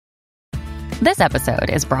This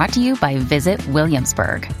episode is brought to you by Visit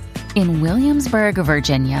Williamsburg. In Williamsburg,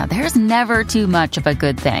 Virginia, there's never too much of a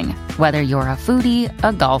good thing. Whether you're a foodie,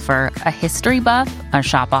 a golfer, a history buff, a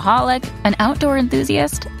shopaholic, an outdoor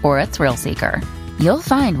enthusiast, or a thrill seeker, you'll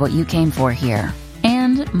find what you came for here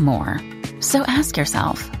and more. So ask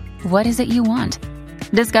yourself, what is it you want?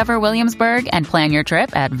 Discover Williamsburg and plan your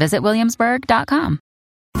trip at visitwilliamsburg.com.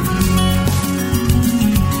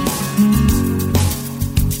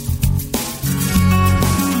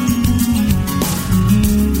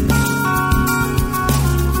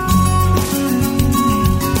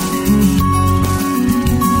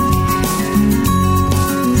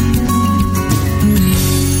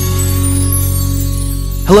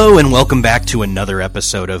 Hello and welcome back to another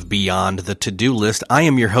episode of Beyond the To-Do List. I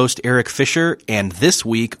am your host, Eric Fisher, and this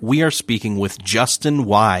week we are speaking with Justin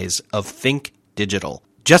Wise of Think Digital.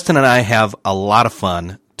 Justin and I have a lot of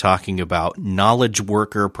fun talking about knowledge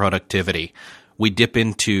worker productivity. We dip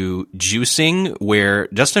into juicing, where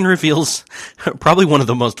Justin reveals probably one of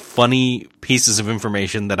the most funny pieces of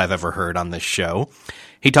information that I've ever heard on this show.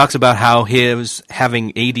 He talks about how his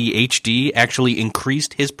having ADHD actually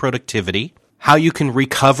increased his productivity, how you can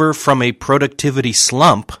recover from a productivity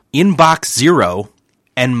slump, inbox zero,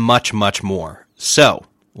 and much, much more. So,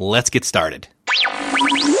 let's get started.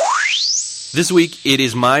 This week, it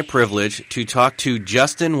is my privilege to talk to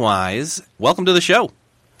Justin Wise. Welcome to the show.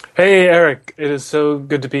 Hey, Eric. It is so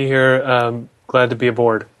good to be here. Glad to be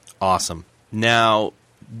aboard. Awesome. Now,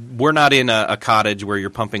 we're not in a cottage where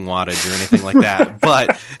you're pumping wattage or anything like that,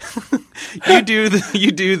 but you do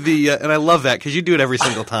the, and I love that because you do it every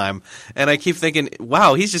single time. And I keep thinking,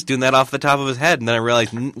 wow, he's just doing that off the top of his head. And then I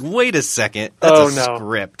realize, wait a second, that's a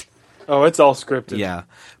script. Oh, it's all scripted. Yeah.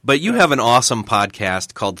 But you have an awesome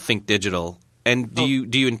podcast called Think Digital. And do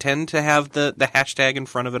you intend to have the hashtag in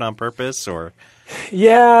front of it on purpose, or?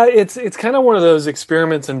 Yeah, it's kind of one of those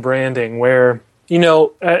experiments in branding where, you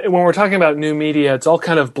know, when we're talking about new media, it's all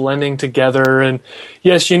kind of blending together. And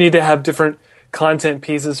yes, you need to have different content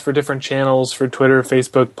pieces for different channels, for Twitter,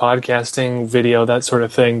 Facebook, podcasting, video, that sort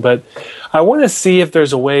of thing. But I want to see if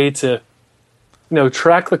there's a way to, you know,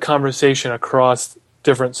 track the conversation across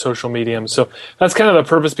different social mediums. So that's kind of the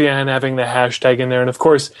purpose behind having the hashtag in there. And of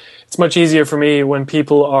course, it's much easier for me when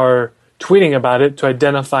people are tweeting about it to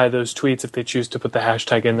identify those tweets if they choose to put the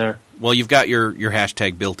hashtag in there. Well, you've got your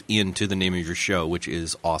hashtag built into the name of your show, which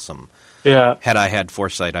is awesome. Yeah. Had I had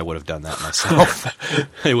foresight, I would have done that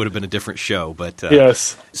myself. It would have been a different show, but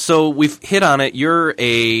yes. So we've hit on it.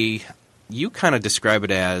 You kind of describe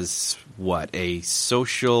it as what?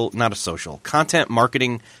 Content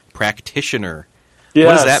marketing practitioner. Yes.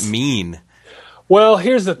 What does that mean? Well,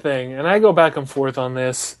 here's the thing, and I go back and forth on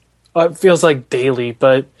this. It feels like daily,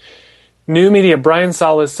 but new media, Brian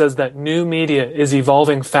Solis says that new media is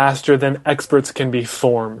evolving faster than experts can be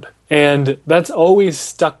formed. And that's always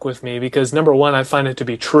stuck with me because, number one, I find it to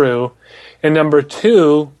be true. And number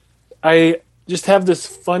two, I just have this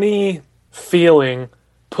funny feeling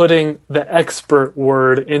putting the expert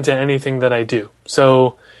word into anything that I do.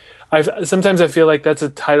 So sometimes I feel like that's a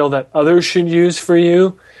title that others should use for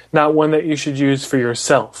you, not one that you should use for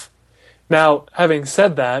yourself. Now, having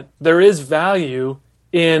said that, there is value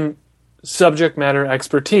in subject matter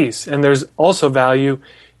expertise, and there's also value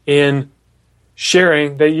in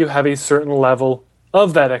sharing that you have a certain level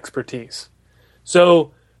of that expertise.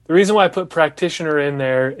 So the reason why I put practitioner in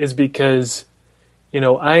there is because, you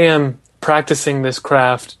know, I am practicing this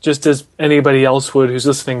craft just as anybody else would who's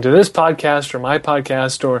listening to this podcast or my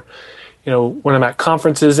podcast, or, you know, when I'm at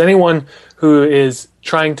conferences, anyone who is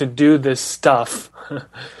trying to do this stuff,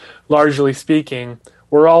 largely speaking,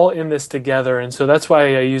 we're all in this together. And so that's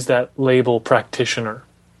why I use that label practitioner.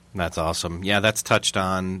 That's awesome. Yeah, that's touched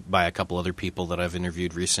on by a couple other people that I've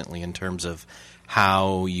interviewed recently in terms of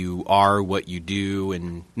how you are what you do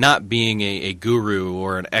and not being a guru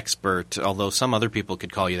or an expert, although some other people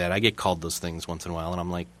could call you that. I get called those things once in a while, and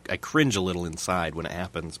I'm like, I cringe a little inside when it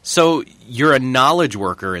happens. So you're a knowledge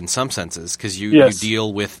worker in some senses because you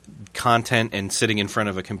deal with content and sitting in front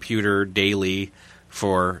of a computer daily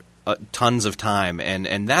for tons of time.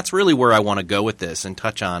 And that's really where I want to go with this and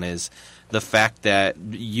touch on is the fact that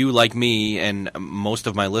you, like me, and most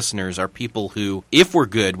of my listeners are people who, if we're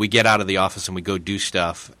good, we get out of the office and we go do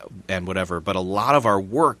stuff and whatever. But a lot of our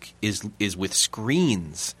work is with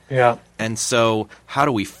screens. Yeah. And so how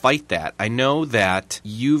do we fight that? I know that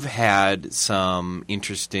you've had some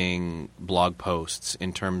interesting blog posts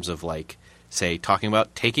in terms of, like, say, talking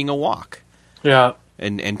about taking a walk. Yeah.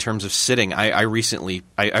 In terms of sitting. I recently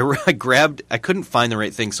grabbed, I couldn't find the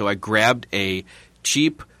right thing, so I grabbed a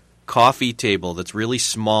cheap coffee table that's really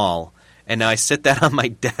small And now I sit that on my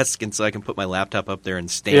desk, and so I can put my laptop up there and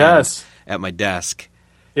stand at my desk.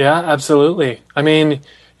 Yeah, absolutely. I mean,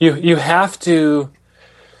 you have to.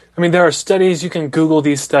 I mean, there are studies. You can Google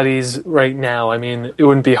these studies right now. I mean, it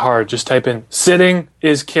wouldn't be hard. Just type in "sitting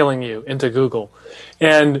is killing you" into Google,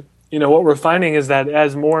 and what we're finding is that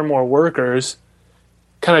as more and more workers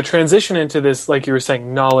kind of transition into this, like you were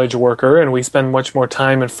saying, knowledge worker, and we spend much more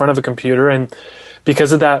time in front of a computer, and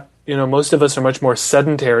because of that, most of us are much more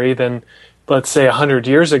sedentary than, let's say, 100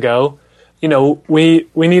 years ago. We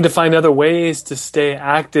need to find other ways to stay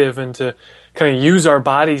active and to kind of use our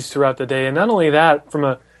bodies throughout the day, and not only that from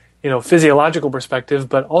a physiological perspective,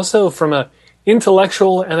 but also from a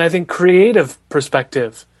intellectual and I think creative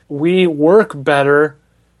perspective. We work better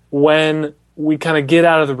when we kind of get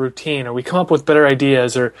out of the routine, or we come up with better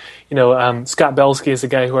ideas, or Scott Belsky is a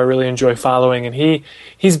guy who I really enjoy following, and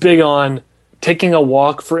he's big on taking a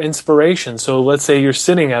walk for inspiration. So let's say you're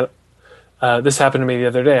sitting at this happened to me the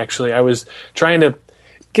other day, actually. I was trying to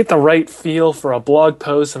get the right feel for a blog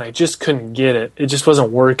post, and I just couldn't get it. It just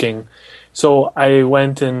wasn't working. So I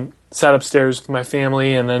went and sat upstairs with my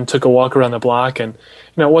family and then took a walk around the block, and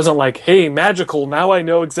it wasn't like, hey, magical, now I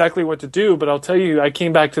know exactly what to do, but I'll tell you, I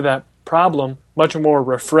came back to that problem much more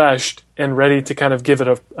refreshed and ready to kind of give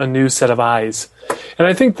it a new set of eyes. And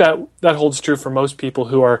I think that holds true for most people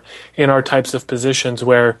who are in our types of positions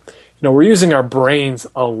where we're using our brains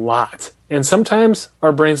a lot, and sometimes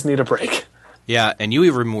our brains need a break. Yeah, and you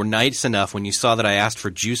even were nice enough when you saw that I asked for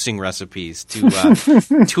juicing recipes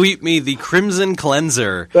to tweet me the Crimson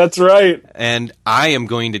Cleanser. That's right. And I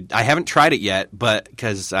haven't tried it yet, but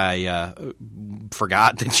because I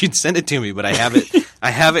forgot that you'd send it to me, but I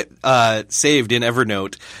have it saved in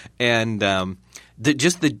Evernote. And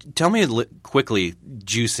tell me quickly,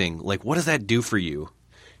 juicing, like what does that do for you?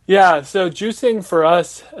 Yeah, so juicing for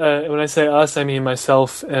us, when I say us, I mean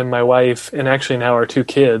myself and my wife, and actually now our 2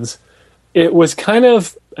 kids. It was kind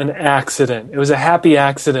of an accident. It was a happy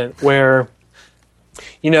accident where,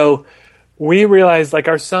 we realized, like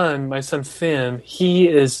my son Finn, he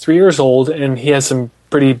is 3 years old and he has some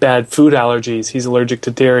pretty bad food allergies. He's allergic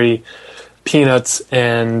to dairy, peanuts,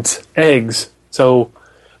 and eggs. So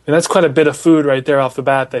that's quite a bit of food right there off the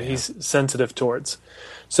bat that he's sensitive towards.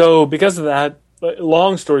 So because of that,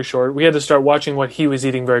 long story short, we had to start watching what he was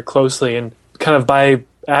eating very closely, and kind of by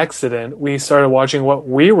accident, we started watching what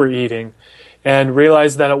we were eating and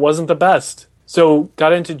realized that it wasn't the best. So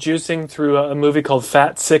got into juicing through a movie called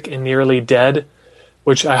Fat, Sick, and Nearly Dead,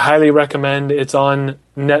 which I highly recommend. It's on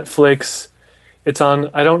Netflix. I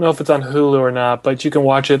don't know if it's on Hulu or not, but you can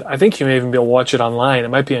watch it. I think you may even be able to watch it online. It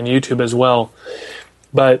might be on YouTube as well.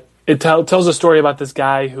 But it tells a story about this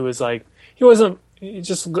guy who was like, he's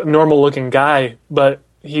just a normal looking guy, but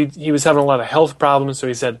he was having a lot of health problems. So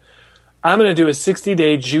he said, I'm going to do a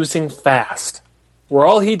 60-day juicing fast, where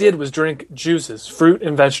all he did was drink juices, fruit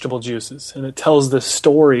and vegetable juices. And it tells the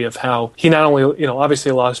story of how he not only,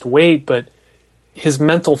 obviously lost weight, but his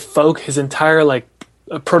mental his entire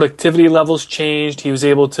productivity levels changed. He was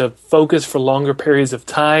able to focus for longer periods of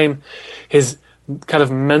time. His kind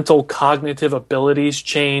of mental cognitive abilities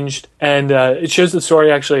changed. And it shows the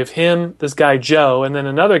story actually of him, this guy Joe, and then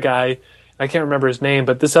another guy, I can't remember his name,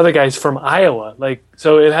 but this other guy's from Iowa.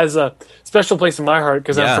 So it has a special place in my heart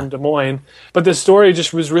because I'm from Des Moines. But the story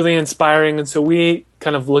just was really inspiring, and so we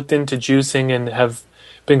kind of looked into juicing and have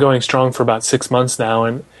been going strong for about 6 months now.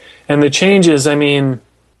 And the changes, I mean,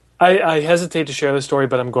 I hesitate to share the story,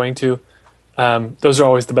 but I'm going to. Those are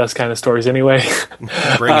always the best kind of stories anyway.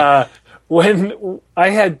 Bring it. When I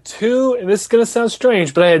had 2, and this is going to sound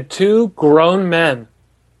strange, but I had 2 grown men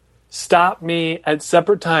stop me at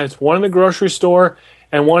separate times, one in the grocery store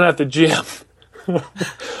and one at the gym.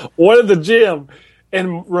 One at the gym,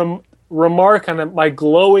 and remark on my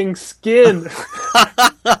glowing skin.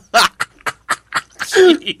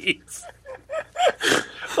 Jeez.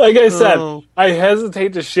 Like I said, I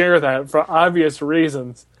hesitate to share that for obvious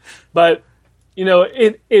reasons, but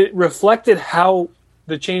it reflected how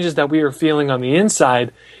the changes that we were feeling on the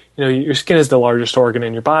inside. Your skin is the largest organ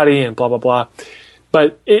in your body, and blah blah blah.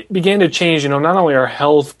 But it began to change, not only our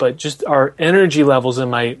health, but just our energy levels and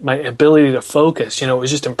my ability to focus. It was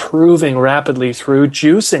just improving rapidly through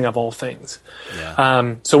juicing, of all things.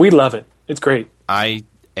 Yeah. So we love it. It's great. I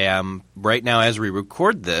am, right now as we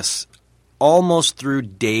record this, almost through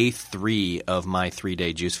day 3 of my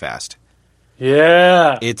 3-day juice fast.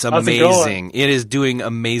 Yeah. It's amazing. It is doing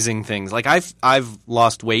amazing things. Like I've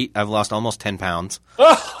lost weight. I've lost almost 10 pounds.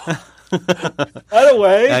 That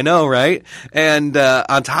way. I know, right? And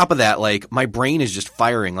on top of that, my brain is just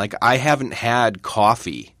firing. I haven't had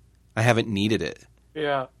coffee. I haven't needed it.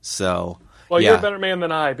 Yeah. So, Well, you're a better man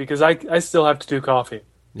than I because I still have to do coffee.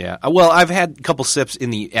 Yeah. Well, I've had a couple sips in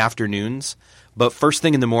the afternoons, but first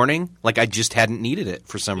thing in the morning, like I just hadn't needed it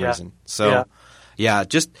for some reason. So,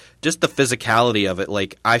 just the physicality of it.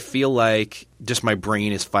 Like I feel like just my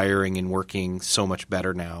brain is firing and working so much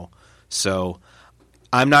better now. So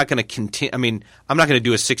I'm not going to continue. I mean, I'm not going to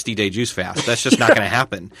do a 60-day juice fast. That's just not going to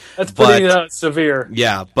happen. That's pretty severe.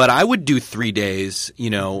 Yeah, but I would do 3 days,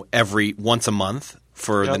 once a month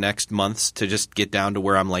for the next months to just get down to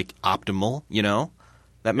where I'm like optimal,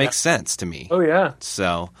 That makes sense to me. Oh, yeah.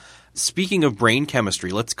 So speaking of brain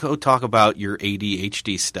chemistry, let's go talk about your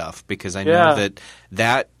ADHD stuff because I know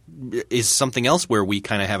that is something else where we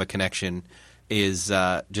kind of have a connection is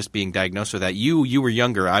just being diagnosed with that. You were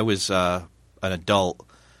younger. I was an adult,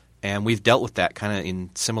 and we've dealt with that kind of in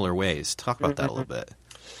similar ways. Talk about that a little bit.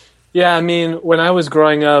 Yeah, I mean, when I was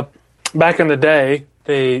growing up, back in the day,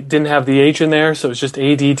 they didn't have the H in there, so it was just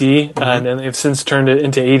ADD, and they've since turned it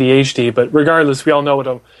into ADHD. But regardless, we all know what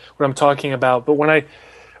I'm talking about. But when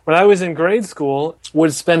I was in grade school,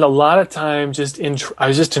 would spend a lot of time I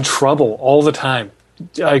was just in trouble all the time.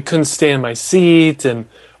 I couldn't stay in my seat and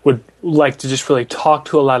would like to just really talk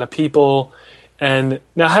to a lot of people. And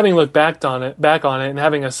now having looked back on it and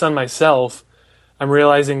having a son myself, I'm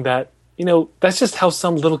realizing that, that's just how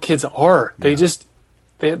some little kids are.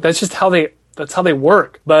 That's how they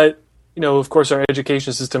work. But, of course, our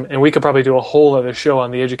education system, and we could probably do a whole other show on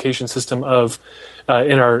the education system of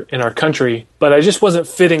in our country, but I just wasn't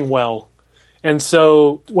fitting well. And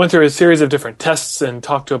so went through a series of different tests and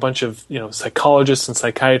talked to a bunch of, psychologists and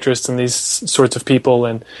psychiatrists and these sorts of people.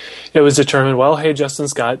 And it was determined, well, hey,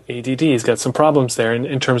 Justin's got ADD. He's got some problems there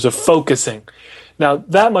in terms of focusing. Now,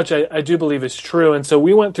 that much I do believe is true. And so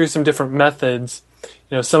we went through some different methods,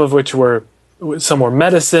 some of which were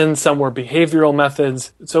medicine, some were behavioral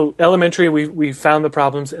methods. So elementary, we found the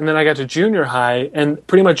problems. And then I got to junior high, and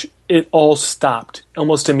pretty much it all stopped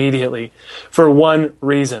almost immediately for one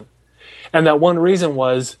reason. And that one reason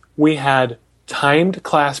was we had timed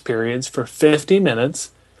class periods for 50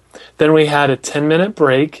 minutes. Then we had a 10-minute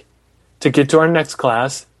break to get to our next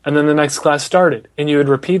class. And then the next class started. And you would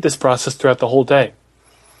repeat this process throughout the whole day.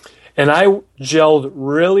 And I gelled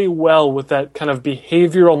really well with that kind of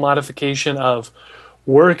behavioral modification of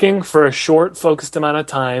working for a short, focused amount of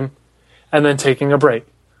time and then taking a break.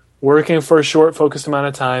 Working for a short, focused amount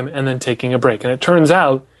of time and then taking a break. And it turns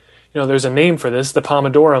out, there's a name for this, the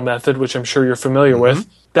Pomodoro method, which I'm sure you're familiar with.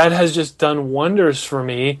 That has just done wonders for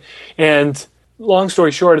me. And long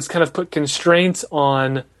story short, it's kind of put constraints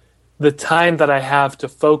on the time that I have to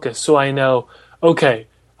focus. So I know, okay,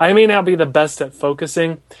 I may not be the best at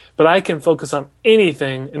focusing, but I can focus on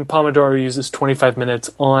anything. And Pomodoro uses 25 minutes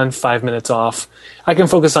on, 5 minutes off. I can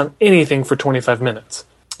focus on anything for 25 minutes.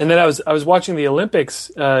 And then I was watching the Olympics,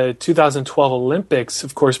 2012 Olympics.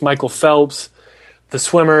 Of course, Michael Phelps, the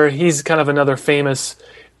swimmer, he's kind of another famous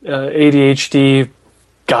ADHD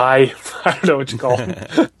guy. I don't know what you call him.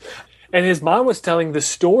 And his mom was telling the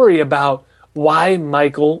story about why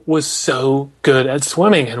Michael was so good at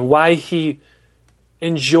swimming and why he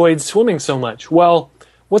enjoyed swimming so much. Well,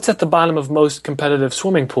 what's at the bottom of most competitive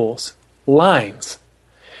swimming pools? Lines.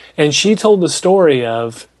 And she told the story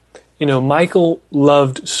of, Michael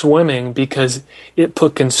loved swimming because it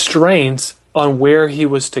put constraints on where he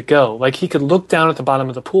was to go. Like he could look down at the bottom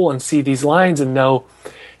of the pool and see these lines and know,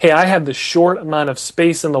 hey, I have the short amount of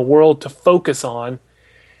space in the world to focus on.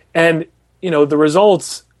 And, the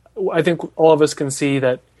results, I think all of us can see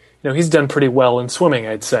that, he's done pretty well in swimming,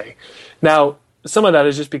 I'd say. Now, some of that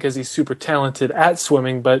is just because he's super talented at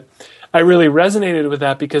swimming, but I really resonated with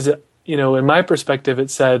that because, in my perspective, it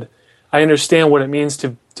said, I understand what it means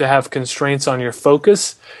to have constraints on your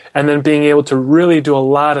focus and then being able to really do a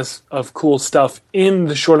lot of cool stuff in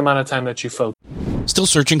the short amount of time that you focus. Still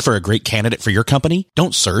searching for a great candidate for your company?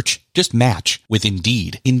 Don't search, just match with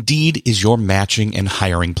Indeed. Indeed is your matching and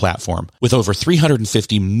hiring platform with over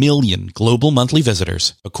 350 million global monthly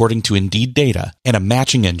visitors, according to Indeed data, and a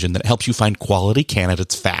matching engine that helps you find quality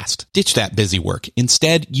candidates fast. Ditch that busy work.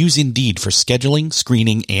 Instead, use Indeed for scheduling,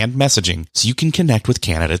 screening, and messaging so you can connect with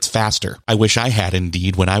candidates faster. I wish I had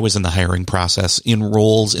Indeed when I was in the hiring process in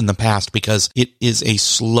roles in the past because it is a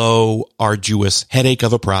slow, arduous headache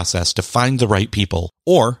of a process to find the right people.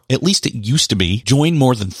 Or, at least it used to be, join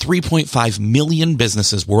more than 3.5 million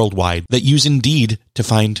businesses worldwide that use Indeed to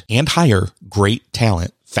find and hire great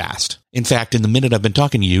talent fast. In fact, in the minute I've been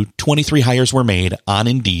talking to you, 23 hires were made on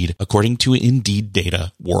Indeed, according to Indeed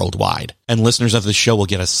data worldwide. And listeners of the show will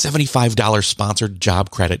get a $75 sponsored job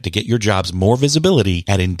credit to get your jobs more visibility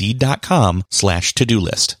at Indeed.com/to-do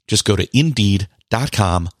list. Just go to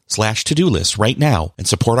Indeed.com/to-do Shopify.com/to-do list right now and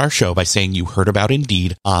support our show by saying you heard about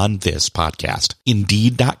Indeed on this podcast.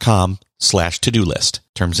 Indeed.com/to-do list.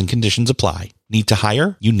 Terms and conditions apply. Need to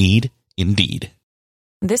hire? You need Indeed.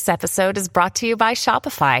 This episode is brought to you by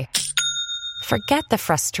Shopify. Forget the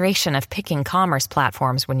frustration of picking commerce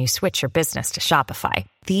platforms when you switch your business to Shopify,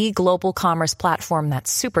 the global commerce platform that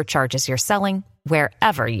supercharges your selling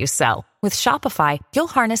wherever you sell. With Shopify, you'll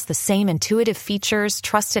harness the same intuitive features,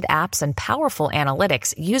 trusted apps, and powerful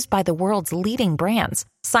analytics used by the world's leading brands.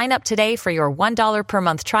 Sign up today for your $1 per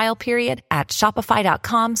month trial period at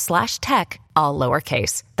shopify.com/tech, all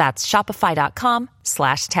lowercase. That's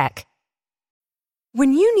shopify.com/tech.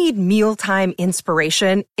 When you need mealtime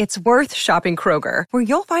inspiration, it's worth shopping Kroger, where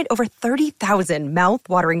you'll find over 30,000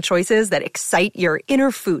 mouth-watering choices that excite your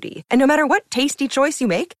inner foodie. And no matter what tasty choice you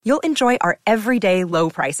make, you'll enjoy our everyday low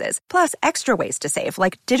prices, plus extra ways to save,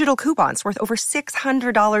 like digital coupons worth over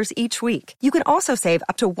 $600 each week. You can also save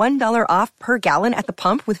up to $1 off per gallon at the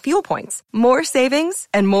pump with fuel points. More savings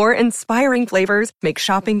and more inspiring flavors make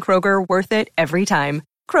shopping Kroger worth it every time.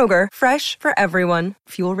 Kroger, fresh for everyone.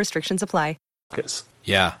 Fuel restrictions apply.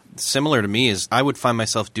 Yeah, similar to me is I would find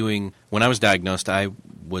myself doing, when I was diagnosed, I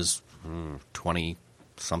was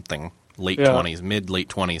 20-something, late 20s, mid-late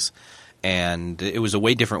 20s, and it was a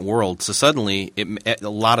way different world. So suddenly, a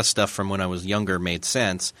lot of stuff from when I was younger made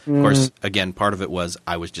sense. Of course, again, part of it was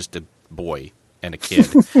I was just a boy and a kid.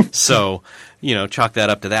 So, chalk that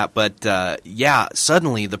up to that. But,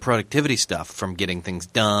 suddenly the productivity stuff from getting things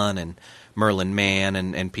done and Merlin Mann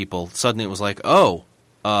and people, suddenly it was like,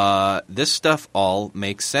 this stuff all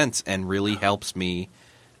makes sense and really helps me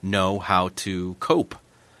know how to cope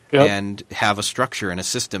and have a structure and a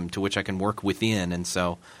system to which I can work within. And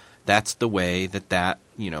so that's the way that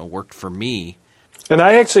worked for me. And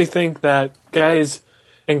I actually think that guys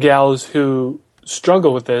and gals who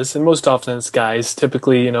struggle with this, and most often it's guys,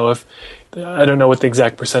 typically, if I don't know what the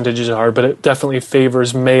exact percentages are, but it definitely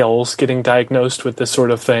favors males getting diagnosed with this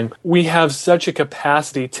sort of thing. We have such a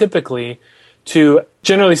capacity typically to,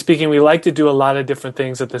 generally speaking, we like to do a lot of different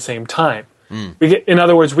things at the same time. In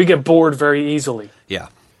other words, we get bored very easily. Yeah.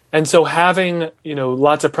 And so having,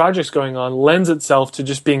 lots of projects going on lends itself to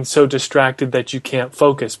just being so distracted that you can't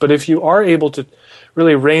focus. But if you are able to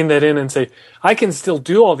really rein that in and say, I can still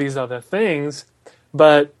do all these other things,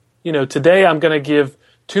 but, today I'm going to give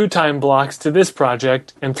 2 time blocks to this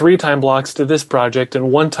project and 3 time blocks to this project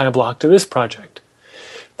and 1 time block to this project.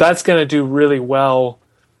 That's going to do really well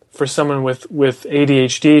for someone with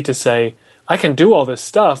ADHD to say, I can do all this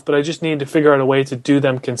stuff, but I just need to figure out a way to do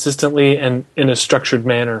them consistently and in a structured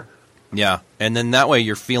manner. Yeah, and then that way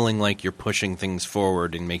you're feeling like you're pushing things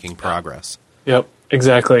forward and making progress. Yep,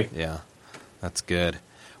 exactly. Yeah, that's good.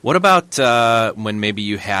 What about when maybe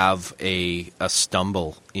you have a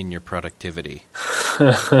stumble in your productivity?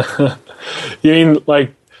 You mean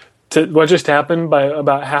like what just happened by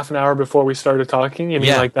about half an hour before we started talking? You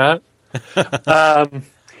mean like that?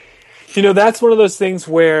 That's one of those things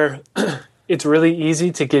where it's really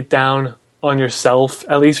easy to get down on yourself.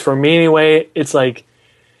 At least for me anyway, it's like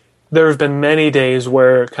there have been many days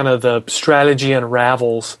where kind of the strategy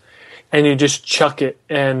unravels and you just chuck it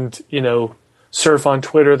and, surf on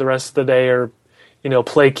Twitter the rest of the day or,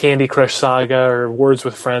 play Candy Crush Saga or Words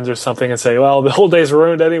with Friends or something and say, well, the whole day's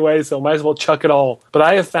ruined anyway, so might as well chuck it all. But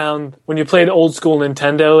I have found when you played old school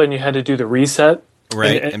Nintendo and you had to do the reset.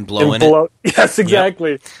 Right, and blow in it. Yes,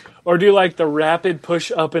 exactly. Yep. Or do like the rapid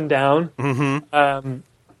push up and down. Mm-hmm.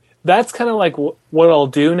 That's kind of like what I'll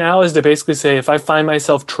do now is to basically say if I find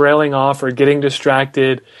myself trailing off or getting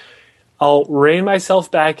distracted, I'll rein myself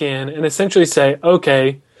back in and essentially say,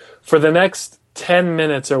 okay, for the next 10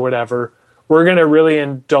 minutes or whatever, we're going to really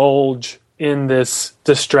indulge in this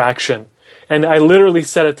distraction. And I literally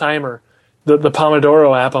set a timer. The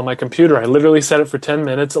Pomodoro app on my computer, I literally set it for 10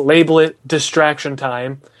 minutes, label it distraction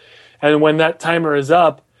time. And when that timer is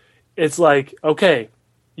up, it's like, okay,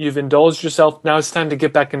 you've indulged yourself. Now it's time to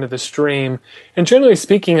get back into the stream. And generally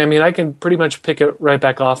speaking, I can pretty much pick it right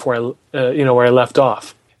back off where I left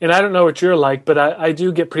off. And I don't know what you're like, but I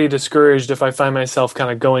do get pretty discouraged if I find myself kind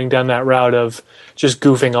of going down that route of just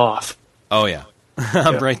goofing off. Oh, yeah.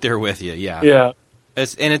 I'm right there with you, yeah. Yeah.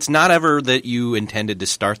 It's not ever that you intended to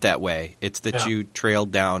start that way. It's that you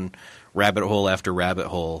trailed down rabbit hole after rabbit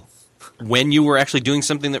hole when you were actually doing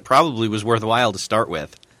something that probably was worthwhile to start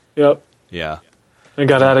with. Yep. Yeah. I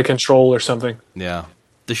got out of control or something. Yeah.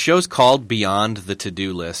 The show's called Beyond the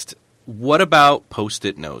To-Do List. What about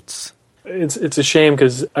Post-it notes? It's a shame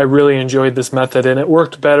because I really enjoyed this method, and it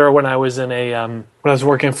worked better when I was in when I was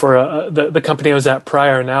working for the company I was at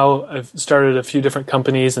prior. Now I've started a few different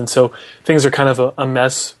companies, and so things are kind of a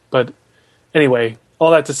mess. But anyway,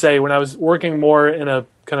 all that to say, when I was working more in a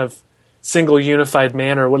kind of single unified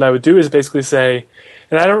manner, what I would do is basically say,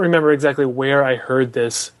 and I don't remember exactly where I heard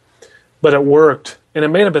this, but it worked. And it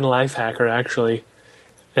may have been Lifehacker, actually.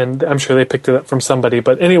 And I'm sure they picked it up from somebody.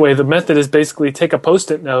 But anyway, the method is basically take a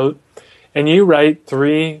Post-it note and you write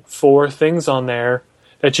 3-4 things on there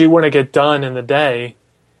that you want to get done in the day.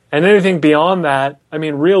 And anything beyond that, I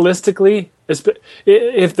mean, realistically,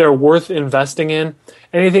 if they're worth investing in,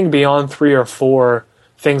 anything beyond 3 or 4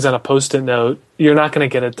 things on a Post-it note, you're not going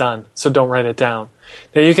to get it done. So don't write it down.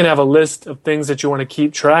 Now, you can have a list of things that you want to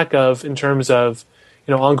keep track of in terms of,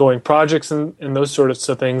 ongoing projects and those sorts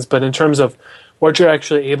of things. But in terms of what you're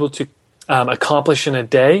actually able to accomplish in a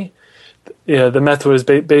day, the method is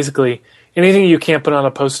basically anything you can't put on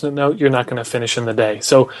a Post-it note, you're not going to finish in the day.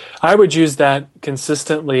 So I would use that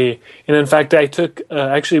consistently. And in fact, I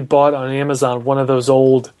actually bought on Amazon one of those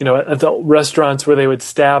old, at the restaurants where they would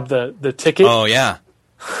stab the ticket. Oh, yeah.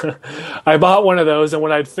 I bought one of those, and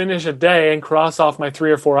when I'd finish a day and cross off my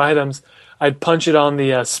 3 or 4 items, I'd punch it on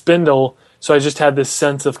the spindle. So I just had this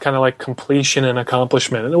sense of kind of like completion and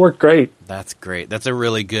accomplishment, and it worked great. That's great. That's a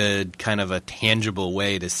really good kind of a tangible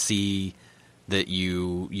way to see that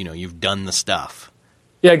you've done the stuff.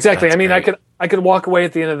 Yeah, exactly. That's great. I could walk away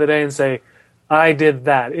at the end of the day and say, I did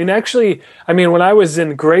that. And actually, when I was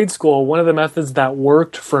in grade school, one of the methods that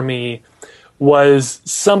worked for me was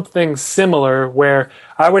something similar where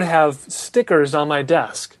I would have stickers on my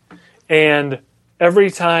desk, and every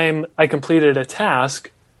time I completed a task,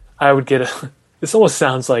 I would get this almost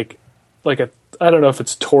sounds like I don't know if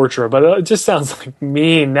it's torture, but it just sounds like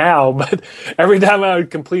me now. But every time I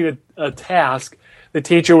would complete a task, the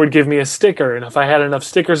teacher would give me a sticker. And if I had enough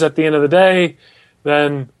stickers at the end of the day,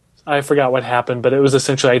 then I forgot what happened. But it was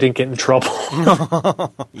essentially I didn't get in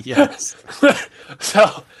trouble. Yes.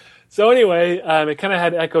 So anyway, it kind of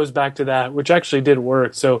had echoes back to that, which actually did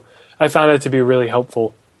work. So I found it to be really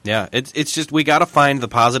helpful. Yeah, it's just we got to find the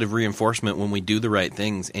positive reinforcement when we do the right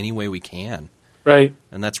things any way we can. Right.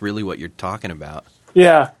 And that's really what you're talking about.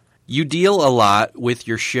 Yeah. You deal a lot with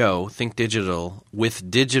your show, Think Digital, with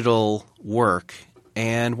digital work.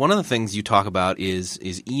 And one of the things you talk about is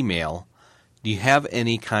email. Do you have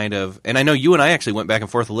any kind of – and I know you and I actually went back and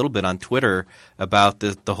forth a little bit on Twitter about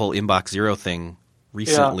the whole Inbox Zero thing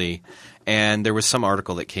recently. Yeah. And there was some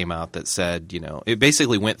article that came out that said, it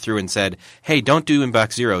basically went through and said, hey, don't do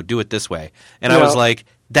Inbox Zero, do it this way. And I was like,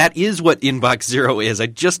 that is what Inbox Zero is. I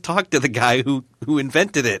just talked to the guy who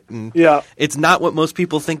invented it. And it's not what most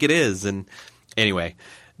people think it is. And anyway,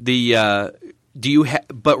 but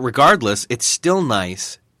regardless, it's still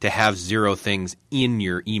nice to have 0 things in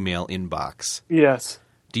your email inbox. Yes.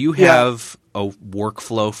 Do you have a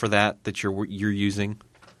workflow for that you're using?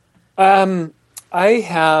 I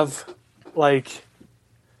have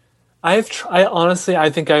I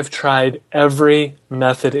think I've tried every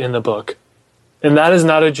method in the book, and that is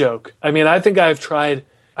not a joke. I think I've tried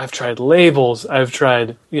labels, I've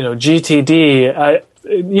tried GTD,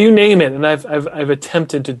 you name it, and I've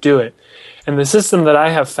attempted to do it. And the system that I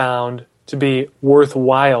have found to be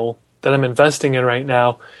worthwhile that I'm investing in right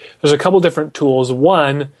now, there's a couple different tools.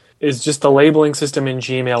 One is just the labeling system in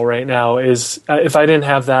Gmail right now. If I didn't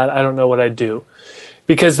have that, I don't know what I'd do,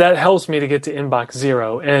 because that helps me to get to Inbox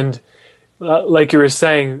Zero. And like you were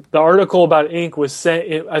saying, the article about Ink was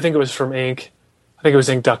saying, I think it was from Ink. I think it was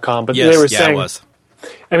Ink.com. But yes, they were saying, it was.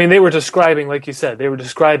 They were describing, like you said, they were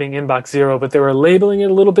describing Inbox Zero, but they were labeling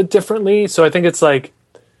it a little bit differently. So I think it's like,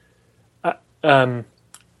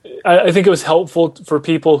 I think it was helpful for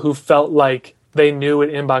people who felt like they knew what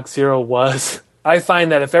Inbox Zero was. I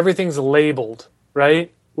find that if everything's labeled,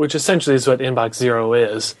 right, which essentially is what Inbox Zero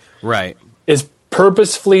is, right, is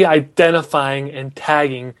purposefully identifying and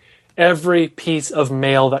tagging every piece of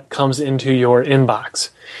mail that comes into your inbox.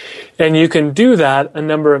 And you can do that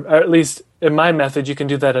or at least in my method, you can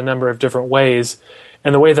do that a number of different ways.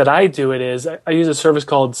 And the way that I do it is I use a service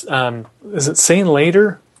called, is it Sane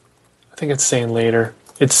Later? I think it's Sane Later.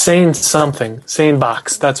 It's Sane something.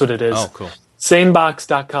 Sanebox. That's what it is. Oh, cool.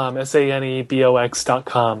 Sanebox.com,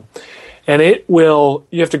 SANEBOX.com. And it will,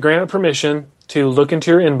 you have to grant it permission to look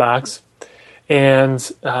into your inbox. And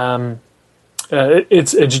it's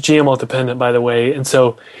GML dependent, by the way. And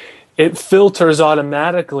so it filters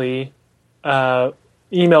automatically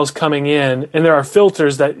emails coming in. And there are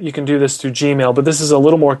filters that you can do this through Gmail, but this is a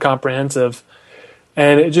little more comprehensive.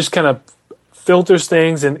 And it just kind of filters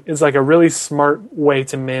things, and it's like a really smart way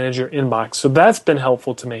to manage your inbox. So that's been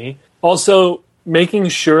helpful to me. Also, making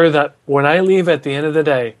sure that when I leave at the end of the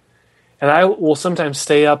day, And I will sometimes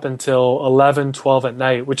stay up until 11, 12 at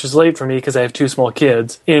night, which is late for me because I have two small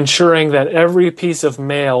kids, ensuring that every piece of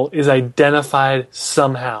mail is identified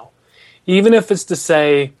somehow. Even if it's to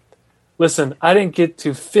say, listen, I didn't get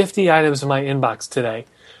to 50 items in my inbox today,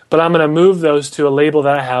 but I'm going to move those to a label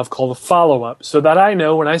that I have called a follow-up so that I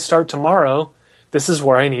know when I start tomorrow, this is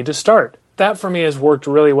where I need to start. That for me has worked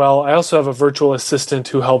really well. I also have a virtual assistant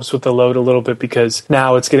who helps with the load a little bit because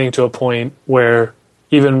now it's getting to a point where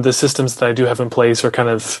even the systems that I do have in place are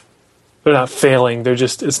they're not failing. They're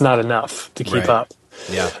just, it's not enough to keep up.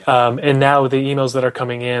 Yeah. And now the emails that are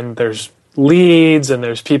coming in, there's leads and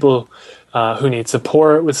there's people who need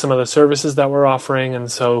support with some of the services that we're offering.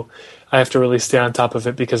 And so I have to really stay on top of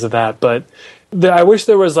it because of that. But I wish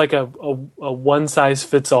there was like a one size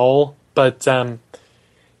fits all. But,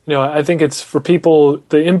 I think it's for people,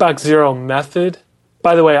 the Inbox Zero method.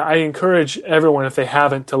 By the way, I encourage everyone, if they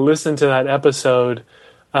haven't, to listen to that episode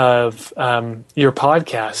of your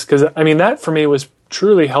podcast. Because, that for me was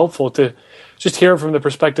truly helpful to just hear it from the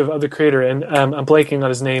perspective of the creator. And I'm blanking on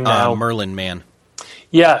his name now. Merlin Mann.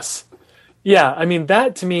 Yes. Yeah,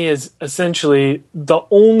 that to me is essentially the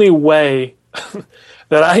only way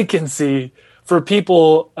that I can see for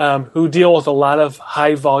people who deal with a lot of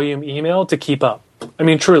high volume email to keep up.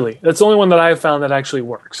 Truly. That's the only one that I've found that actually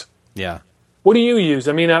works. Yeah. What do you use?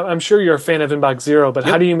 I'm sure you're a fan of Inbox Zero, but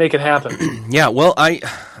How do you make it happen? Yeah, well,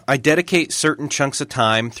 I dedicate certain chunks of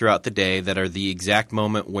time throughout the day that are the exact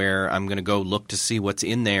moment where I'm going to go look to see what's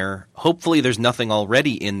in there. Hopefully there's nothing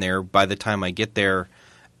already in there by the time I get there,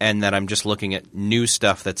 and that I'm just looking at new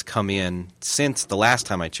stuff that's come in since the last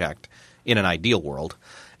time I checked, in an ideal world.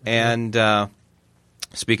 And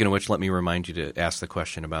speaking of which, let me remind you to ask the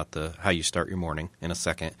question about how you start your morning in a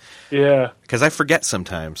second. Yeah. Because I forget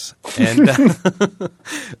sometimes, and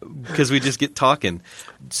because we just get talking.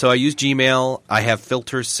 So I use Gmail. I have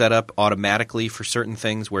filters set up automatically for certain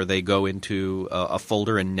things where they go into a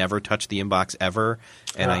folder and never touch the inbox ever.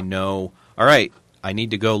 And I know, all right, I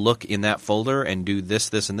need to go look in that folder and do this,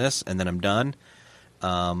 this, and this, and then I'm done.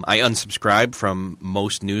 I unsubscribe from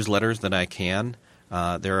most newsletters that I can.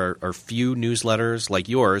 There are few newsletters like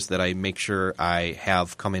yours that I make sure I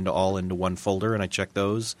have come into one folder, and I check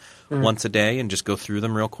those once a day and just go through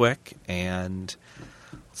them real quick. And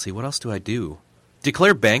let's see, what else do I do?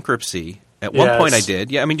 Declare bankruptcy. At one point I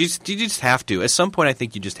did. Yeah, you just have to. At some point I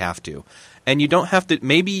think you just have to. And you don't have to –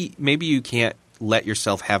 maybe you can't let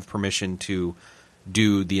yourself have permission to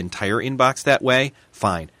do the entire inbox that way.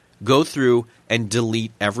 Fine. Go through and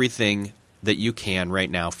delete everything that you can right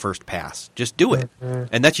now, first pass. Just do it.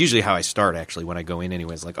 And that's usually how I start, actually, when I go in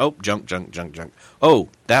anyways. Like, oh, junk. Oh,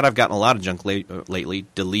 that I've gotten a lot of junk lately.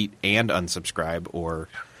 Delete and unsubscribe or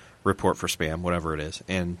report for spam, whatever it is.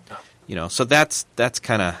 And, so that's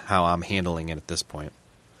kind of how I'm handling it at this point.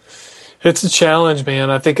 It's a challenge,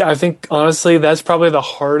 man. I think honestly, that's probably the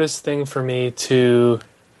hardest thing for me to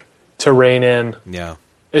rein in. Yeah.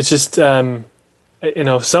 It's just,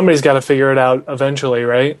 somebody's got to figure it out eventually,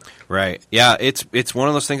 right? Right. Yeah, it's one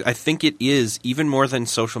of those things. I think it is even more than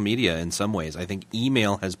social media in some ways. I think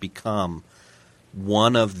email has become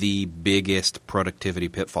one of the biggest productivity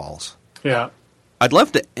pitfalls. Yeah. I'd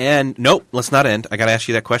love to end. Nope, let's not end. I got to ask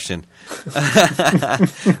you that question.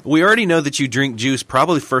 We already know that you drink juice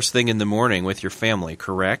probably first thing in the morning with your family,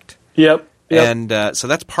 correct? Yep. And so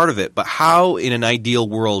that's part of it. But how, in an ideal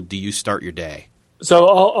world, do you start your day? So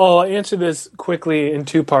I'll answer this quickly in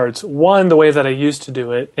two parts. One, the way that I used to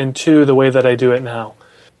do it, and two, the way that I do it now.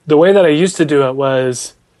 The way that I used to do it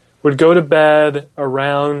would go to bed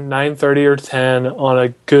around 9:30 or 10 on a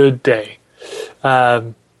good day.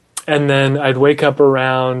 And then I'd wake up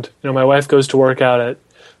around, my wife goes to work out at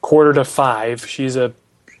 4:45.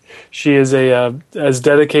 She is a as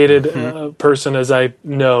dedicated person as I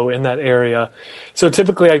know in that area. So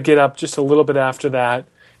typically I'd get up just a little bit after that,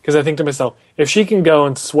 because I think to myself, if she can go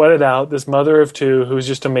and sweat it out, this mother of two who's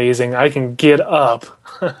just amazing, I can get up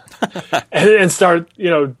and start,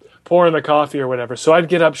 pouring the coffee or whatever. So I'd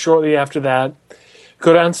get up shortly after that,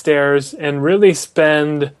 go downstairs, and really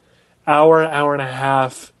spend hour and a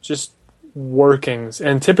half just working.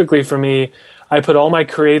 And typically for me, I put all my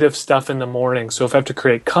creative stuff in the morning. So if I have to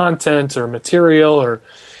create content or material or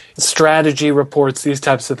strategy reports, these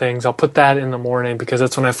types of things, I'll put that in the morning because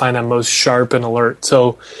that's when I find I'm most sharp and alert.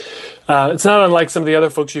 So it's not unlike some of the other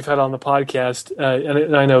folks you've had on the podcast.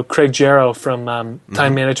 And I know Craig Jarrow from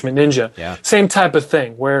Time Management Ninja. Yeah. Same Same type of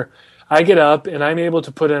thing where I get up and I'm able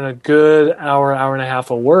to put in a good hour and a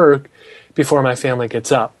half of work before my family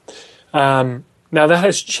gets up. Now that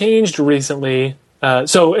has changed recently.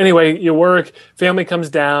 So anyway, you work, family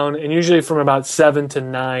comes down, and usually from about 7 to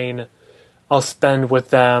 9 I'll spend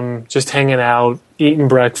with them just hanging out, eating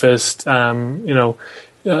breakfast, playing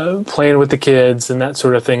with the kids and that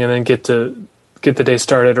sort of thing, and then get the day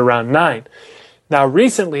started around 9. Now,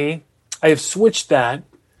 recently, I have switched that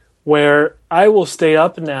where I will stay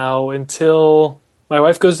up now until my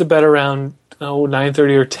wife goes to bed around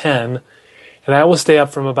 9:30 or 10, and I will stay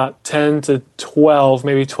up from about 10 to 12,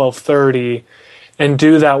 maybe 12:30, and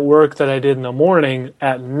do that work that I did in the morning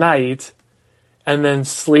at night, and then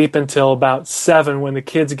sleep until about 7 when the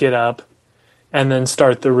kids get up, and then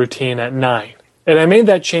start the routine at 9. And I made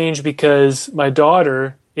that change because my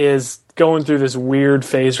daughter is going through this weird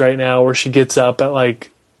phase right now where she gets up at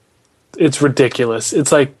it's ridiculous.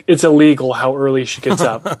 It's it's illegal how early she gets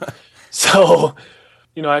up. So,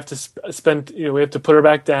 I have to spend, we have to put her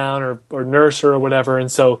back down or nurse her or whatever.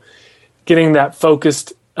 And so getting that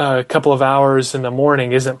focused couple of hours in the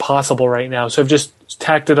morning isn't possible right now. So I've just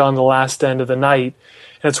tacked it on the last end of the night,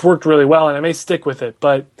 and it's worked really well, and I may stick with it.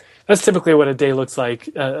 But that's typically what a day looks like,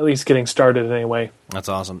 at least getting started anyway. That's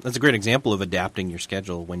awesome. That's a great example of adapting your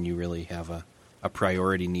schedule when you really have a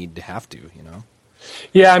priority need to have to,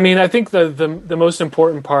 Yeah, I mean, I think the most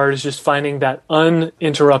important part is just finding that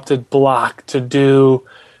uninterrupted block to do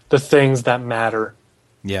the things that matter.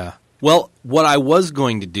 Yeah. Well, what I was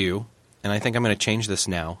going to do, and I think I'm going to change this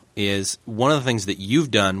now, is one of the things that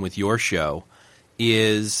you've done with your show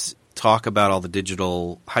is talk about all the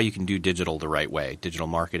digital, how you can do digital the right way, digital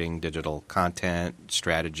marketing, digital content,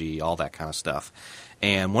 strategy, all that kind of stuff.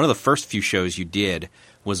 And one of the first few shows you did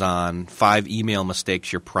was on 5 email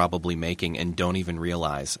mistakes you're probably making and don't even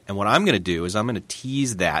realize. And what I'm going to do is I'm going to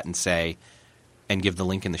tease that and say, and give the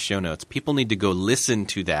link in the show notes, people need to go listen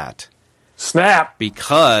to that. Snap!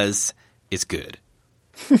 Because it's good.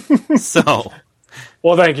 So.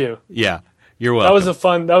 Well, thank you. Yeah, you're welcome.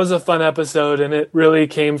 That was a fun episode, and it really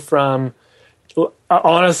came from,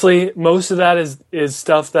 honestly, most of that is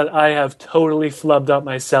stuff that I have totally flubbed up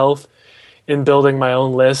myself in building my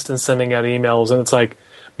own list and sending out emails. And it's like,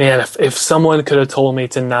 man, if someone could have told me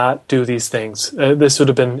to not do these things, this would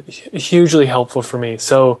have been hugely helpful for me.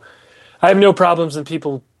 So I have no problems in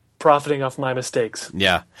people profiting off my mistakes.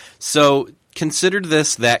 Yeah. So consider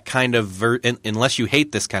this that kind of unless you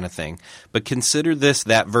hate this kind of thing, but consider this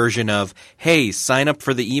that version of, hey, sign up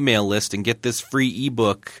for the email list and get this free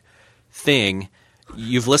ebook thing.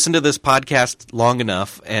 You've listened to this podcast long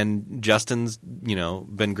enough, and Justin's,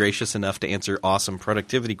 been gracious enough to answer awesome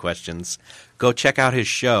productivity questions. Go check out his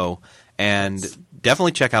show, and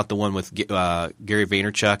definitely check out the one with Gary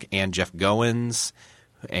Vaynerchuk and Jeff Goins,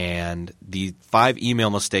 and the 5 email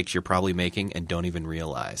mistakes you're probably making and don't even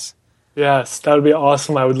realize. Yes, that would be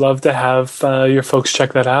awesome. I would love to have your folks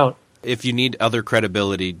check that out. If you need other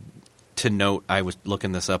credibility, to note, I was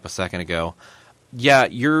looking this up a second ago. Yeah,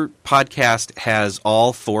 your podcast has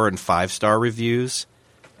all 4- and 5-star reviews,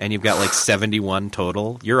 and you've got 71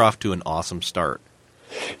 total. You're off to an awesome start.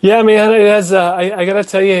 Yeah, man, it has. I got to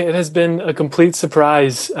tell you, it has been a complete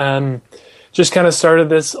surprise. Just kind of started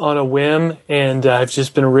this on a whim, and I've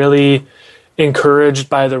just been really encouraged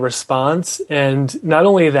by the response. And not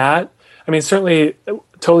only that, I mean, certainly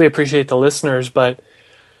totally appreciate the listeners, but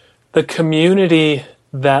the community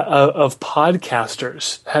that of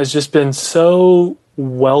podcasters has just been so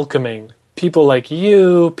welcoming. People like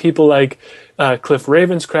you, people like Cliff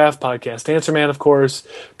Ravenscraft, Podcast Answer Man, of course,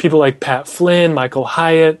 people like Pat Flynn, Michael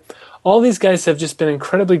Hyatt. All these guys have just been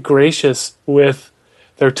incredibly gracious with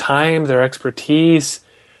their time, their expertise.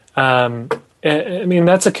 I mean,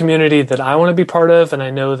 that's a community that I want to be part of, and I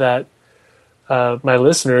know that my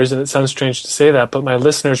listeners, and it sounds strange to say that, but my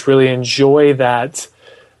listeners really enjoy that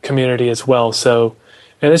community as well. So,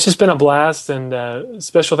 and it's just been a blast, and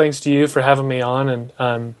special thanks to you for having me on,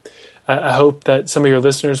 and I hope that some of your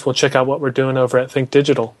listeners will check out what we're doing over at Think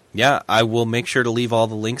Digital. Yeah, I will make sure to leave all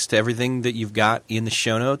the links to everything that you've got in the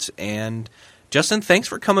show notes. And Justin, thanks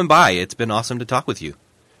for coming by. It's been awesome to talk with you.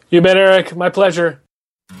 You bet, Eric. My pleasure.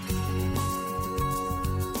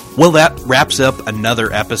 Well, that wraps up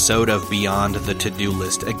another episode of Beyond the To-Do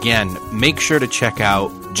List. Again, make sure to check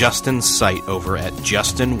out Justin's site over at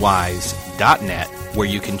justinwise.net, where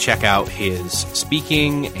you can check out his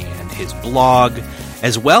speaking and his blog,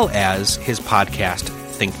 as well as his podcast,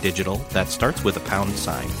 Think Digital, that starts with a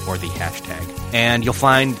 # or the hashtag. And you'll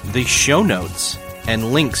find the show notes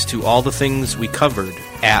and links to all the things we covered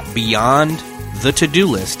at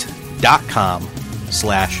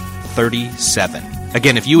beyondthetodolist.com/37.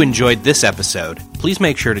 Again, if you enjoyed this episode, please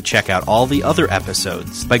make sure to check out all the other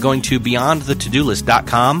episodes by going to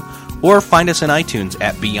beyondthetodolist.com or find us in iTunes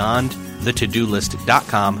at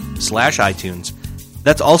beyondthetodolist.com/iTunes.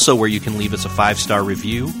 That's also where you can leave us a 5-star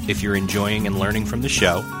review if you're enjoying and learning from the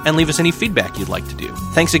show, and leave us any feedback you'd like to do.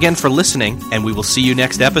 Thanks again for listening, and we will see you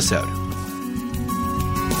next episode.